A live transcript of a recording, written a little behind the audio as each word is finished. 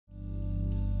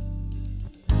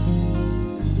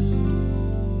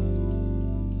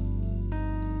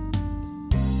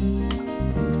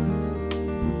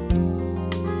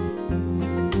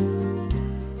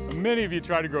many of you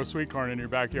try to grow sweet corn in your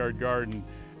backyard garden,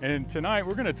 and tonight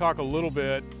we're going to talk a little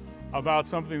bit about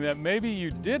something that maybe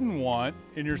you didn't want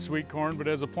in your sweet corn, but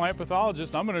as a plant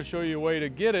pathologist, I'm going to show you a way to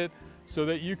get it so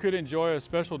that you could enjoy a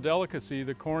special delicacy,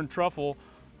 the corn truffle,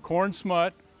 corn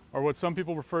smut, or what some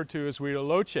people refer to as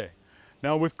huitlacoche.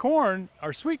 Now with corn,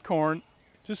 our sweet corn,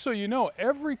 just so you know,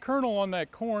 every kernel on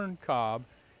that corn cob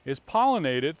is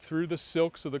pollinated through the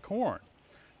silks of the corn.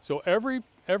 So every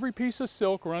piece of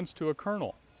silk runs to a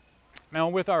kernel. Now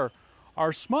with our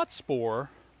smut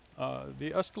spore,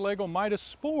 the Astrolegomyces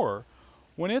spore,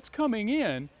 when it's coming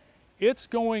in, it's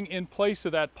going in place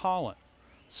of that pollen.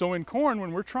 So in corn,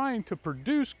 when we're trying to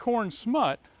produce corn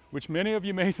smut, which many of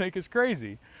you may think is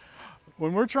crazy,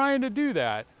 when we're trying to do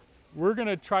that, we're going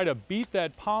to try to beat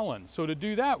that pollen. So to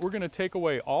do that, we're going to take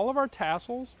away all of our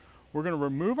tassels, we're going to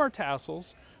remove our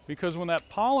tassels, because when that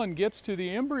pollen gets to the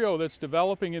embryo that's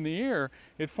developing in the ear,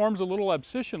 it forms a little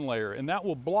abscission layer, and that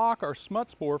will block our smut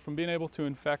spore from being able to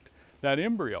infect that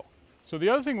embryo. So the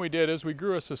other thing we did is we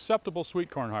grew a susceptible sweet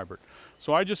corn hybrid.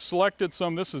 So I just selected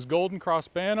some. This is Golden Cross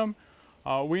Bantam.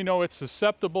 We know it's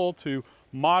susceptible to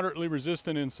moderately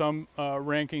resistant in some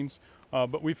rankings,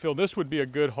 but we feel this would be a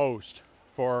good host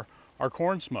for our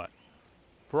corn smut.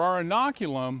 For our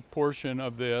inoculum portion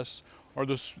of this, or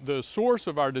the source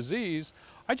of our disease,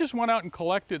 I just went out and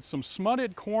collected some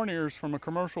smutted corn ears from a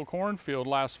commercial cornfield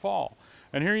last fall.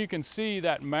 And here you can see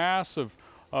that mass of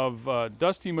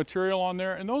dusty material on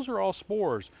there, and those are all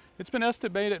spores. It's been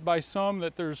estimated by some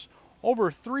that there's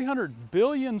over 300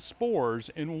 billion spores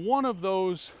in one of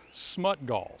those smut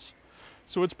galls.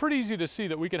 So it's pretty easy to see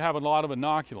that we could have a lot of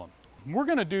inoculum. We're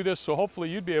going to do this so hopefully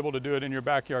you'd be able to do it in your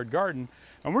backyard garden,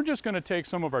 and we're just going to take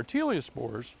some of our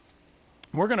teliospores.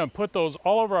 We're going to put those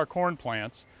all over our corn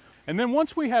plants, and then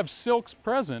once we have silks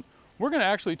present, we're going to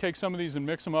actually take some of these and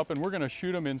mix them up, and we're going to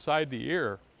shoot them inside the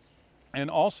ear, and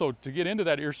also to get into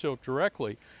that ear silk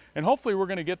directly. And hopefully we're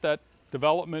going to get that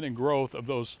development and growth of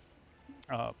those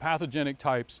pathogenic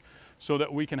types so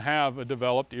that we can have a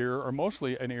developed ear, or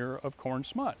mostly an ear of corn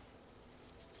smut.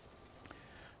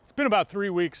 It's been about 3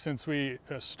 weeks since we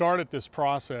started this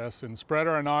process and spread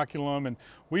our inoculum, and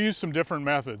we used some different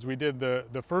methods. We did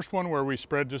the first one where we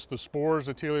spread just the spores,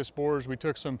 the teliospores. We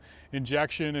took some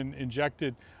injection and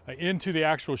injected into the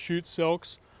actual shoot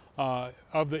silks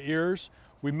of the ears.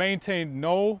 We maintained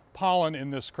no pollen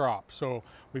in this crop. So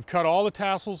we've cut all the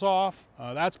tassels off.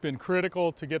 That's been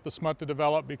critical to get the smut to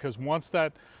develop, because once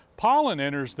that pollen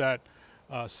enters that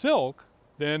silk,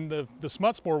 then the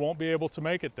smut spore won't be able to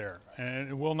make it there, and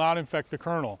it will not infect the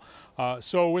kernel.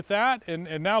 So with that,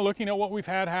 and now looking at what we've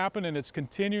had happen, and it's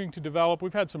continuing to develop,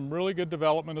 we've had some really good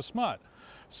development of smut.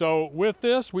 So with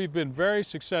this, we've been very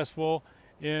successful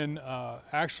in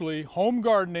actually home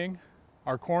gardening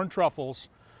our corn truffles.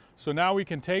 So now we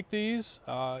can take these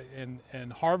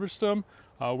and harvest them.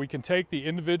 We can take the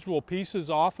individual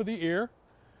pieces off of the ear,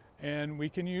 and we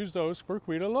can use those for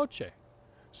huitlacoche.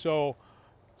 So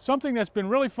something that's been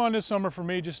really fun this summer for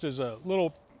me, just as a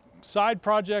little side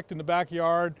project in the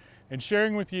backyard, and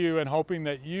sharing with you, and hoping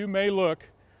that you may look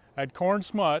at corn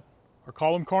smut, or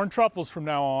call them corn truffles from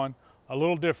now on, a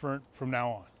little different from now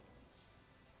on.